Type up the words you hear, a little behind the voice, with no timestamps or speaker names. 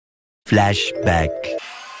Flashback.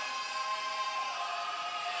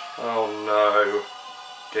 Oh no.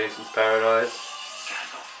 Jason's Paradise.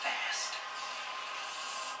 Gotta go fast.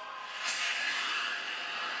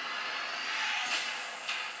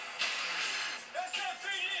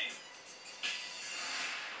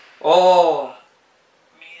 Oh!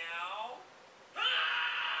 Meow.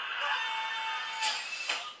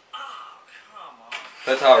 Oh, come on.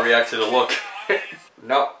 That's how I react to the look.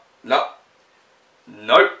 Nope.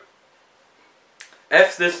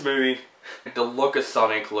 F this movie. The look of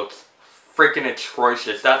Sonic looks freaking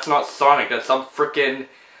atrocious. That's not Sonic. That's some freaking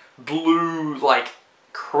blue, like,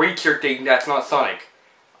 creature thing. That's not Sonic.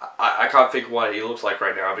 I can't think what he looks like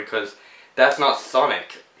right now because that's not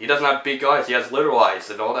Sonic. He doesn't have big eyes. He has little eyes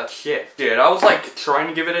and all that shit. Dude, I was like trying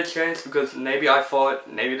to give it a chance because maybe I thought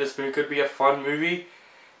maybe this movie could be a fun movie.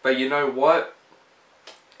 But you know what?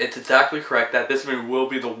 It's exactly correct that this movie will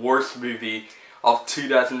be the worst movie of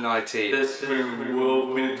 2019. This movie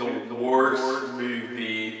will be the worst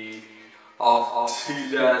movie of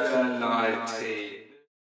 2019.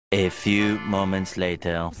 A few moments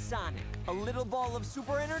later. Sonic, a little ball of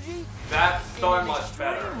super energy? That's so much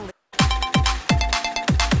better.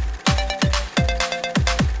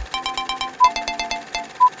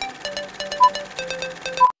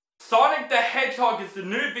 Sonic the Hedgehog is the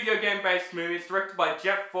new video game-based movie. It's directed by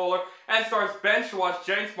Jeff Fuller and stars Ben Schwartz,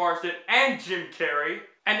 James Marsden, and Jim Carrey.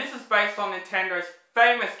 And this is based on Nintendo's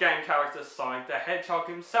famous game character Sonic the Hedgehog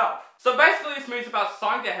himself. So basically this movie is about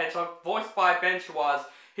Sonic the Hedgehog, voiced by Ben Schwartz.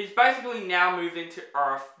 He's basically now moved into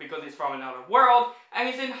Earth because he's from another world, and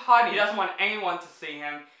he's in hiding. He doesn't want anyone to see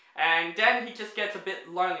him. And then he just gets a bit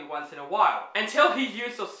lonely once in a while. Until his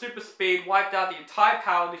use of super speed wiped out the entire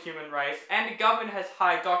power of the human race, and the government has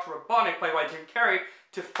hired Dr. Robotnik, played by Jim Carrey,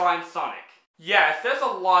 to find Sonic. Yes, there's a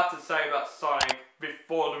lot to say about Sonic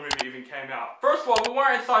before the movie even came out. First of all, we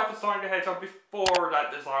weren't excited for Sonic the Hedgehog before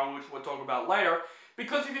that design, which we'll talk about later,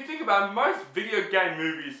 because if you think about it, most video game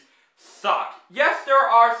movies suck. Yes, there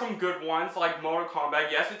are some good ones, like Mortal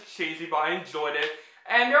Kombat. Yes, it's cheesy, but I enjoyed it.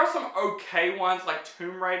 And there are some okay ones like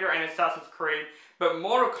Tomb Raider and Assassin's Creed, but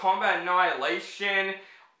Mortal Kombat, Annihilation,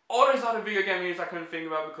 all those other video game movies I couldn't think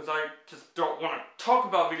about because I just don't want to talk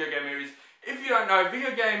about video game movies. If you don't know,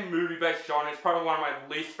 video game movie-based genre is probably one of my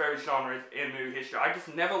least favorite genres in movie history. I just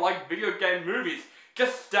never liked video game movies.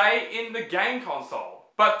 Just stay in the game console.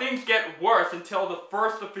 But things get worse until the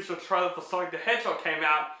first official trailer for Sonic the Hedgehog came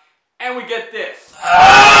out, and we get this.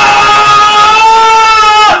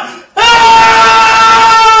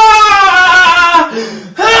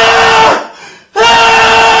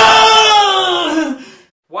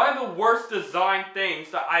 One of the worst design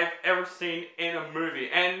things that I've ever seen in a movie.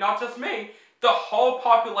 And not just me, the whole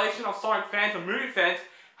population of Sonic fans and movie fans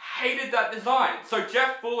hated that design. So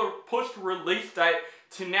Jeff Fuller pushed the release date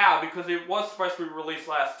to now because it was supposed to be released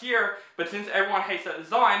last year, but since everyone hates that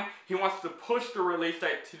design, he wants to push the release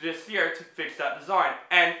date to this year to fix that design.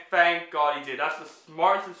 And thank God he did. That's the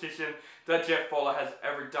smartest decision that Jeff Fuller has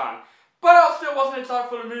ever done. But I still wasn't excited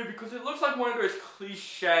for the movie because it looks like one of those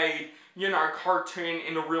cliched, you know, cartoon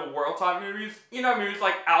in the real world type movies. You know, movies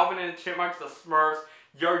like Alvin and the Chipmunks, The Smurfs,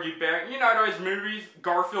 Yogi Bear, you know those movies,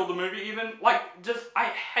 Garfield the movie even. Like, just,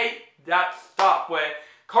 I hate that stuff where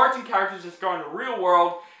cartoon characters just go in the real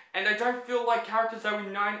world and they don't feel like characters that we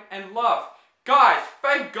know and love. Guys,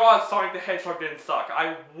 thank God Sonic the Hedgehog didn't suck.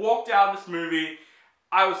 I walked out of this movie,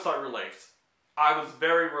 I was so relieved. I was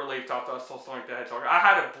very relieved after I saw Sonic the Hedgehog. I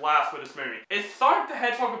had a blast with this movie. Is Sonic the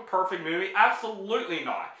Hedgehog a perfect movie? Absolutely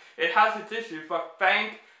not. It has its issues, but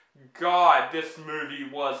thank God this movie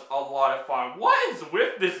was a lot of fun. What is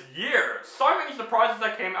with this year? So many surprises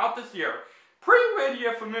that came out this year. Pretty weird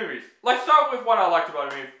year for movies. Let's start with what I liked about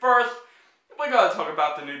the movie. First, we gotta talk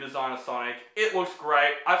about the new design of Sonic. It looks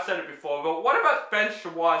great. I've said it before, but what about Ben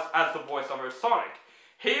Schwartz as the voiceover of Sonic?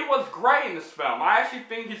 He was great in this film. I actually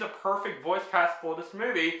think he's a perfect voice cast for this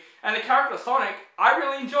movie. And the character Sonic, I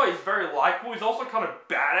really enjoy. He's very likable. He's also kind of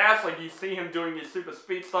badass. Like, you see him doing his super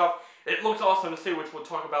speed stuff. It looks awesome to see, which we'll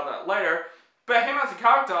talk about that later. But him as a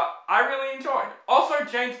character, I really enjoyed. Also,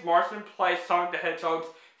 James Marsden plays Sonic the Hedgehog's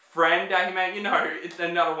friend that he made. You know, it's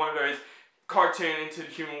another one of those cartoon into the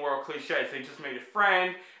human world cliches. They just made a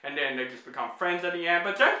friend, and then they just become friends at the end.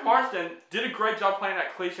 But James Marsden did a great job playing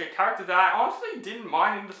that cliche character that I honestly didn't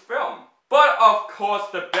mind in this film. But of course,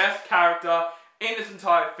 the best character in this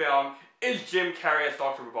entire film is Jim Carrey as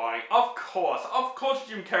Dr. Robotnik. Of course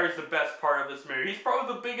Jim Carrey is the best part of this movie. He's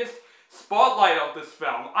probably the biggest spotlight of this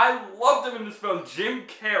film. I loved him in this film. Jim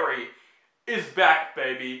Carrey is back,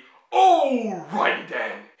 baby. Alrighty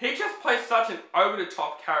then. He just plays such an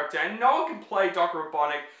over-the-top character, and no one can play Dr.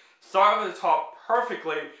 Robotnik so over-the-top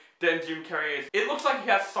perfectly than Jim Carrey is. It looks like he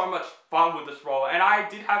has so much fun with this role, and I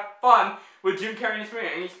did have fun with Jim Carrey in this movie,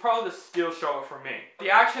 and he's probably the skill shower for me. The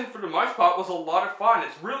action, for the most part, was a lot of fun.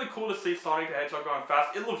 It's really cool to see Sonic the Hedgehog going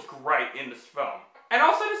fast. It looks great in this film. And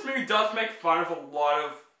also, this movie does make fun of a lot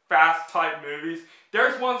of fast-type movies.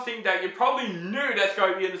 There's one scene that you probably knew that's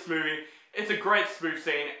going to be in this movie. It's a great spoof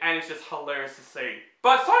scene, and it's just hilarious to see.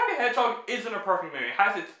 But Sonic the Hedgehog isn't a perfect movie. It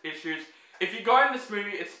has its issues. If you go in this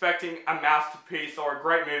movie expecting a masterpiece or a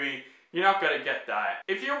great movie, you're not going to get that.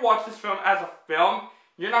 If you watch this film as a film,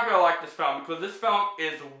 you're not going to like this film because this film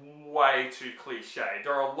is way too cliche.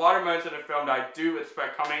 There are a lot of moments in the film that I do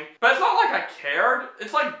expect coming, but it's not like I cared.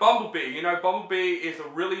 It's like Bumblebee. You know, Bumblebee is a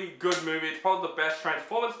really good movie. It's probably the best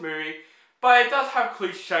Transformers movie, but it does have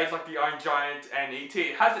cliches like the Iron Giant and E.T.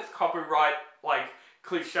 It has its copyright, like,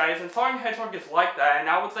 cliches, and Sonic the Hedgehog is like that, and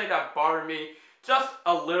I would say that bothered me just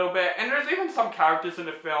a little bit. And there's even some characters in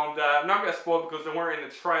the film that I'm not going to spoil because they weren't in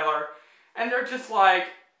the trailer, and they're just like,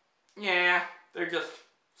 yeah, they're just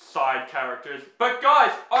side characters. But guys,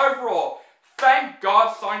 overall, thank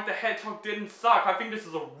God Sonic the Hedgehog didn't suck. I think this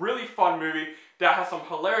is a really fun movie that has some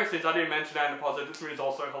hilarious things. I didn't mention that in the positive. This movie is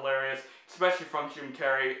also hilarious, especially from Jim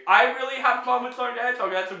Carrey. I really had fun with Sonic the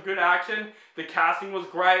Hedgehog. It had some good action. The casting was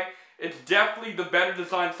great. It's definitely the better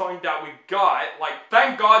designed Sonic that we got. Like,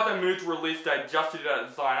 thank God the movie released that adjusted that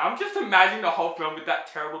design. I'm just imagining the whole film with that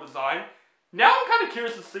terrible design. Now I'm kind of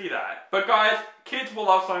curious to see that. But guys, kids will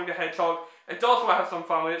love Sonic the Hedgehog. Adults will have some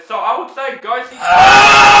fun with it. So I would say go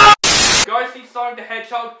see Sonic the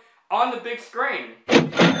Hedgehog on the big screen.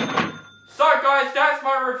 So guys, that's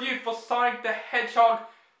my review for Sonic the Hedgehog.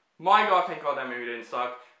 My God, thank God that movie didn't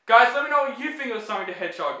suck. Guys, let me know what you think of Sonic the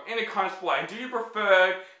Hedgehog in the comments below. And do you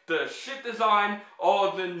prefer the shit design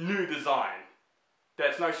or the new design?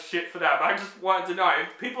 There's no shit for that, but I just wanted to know.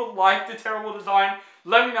 If people like the terrible design,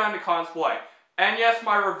 let me know in the comments below. And yes,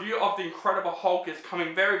 my review of The Incredible Hulk is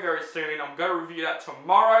coming very, very soon. I'm going to review that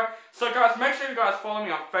tomorrow. So guys, make sure you guys follow me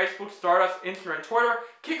on Facebook, Stardust, Instagram, and Twitter.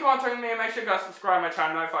 Keep contacting me and make sure you guys subscribe to my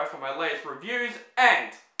channel, notified for my latest reviews.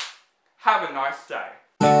 And have a nice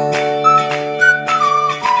day.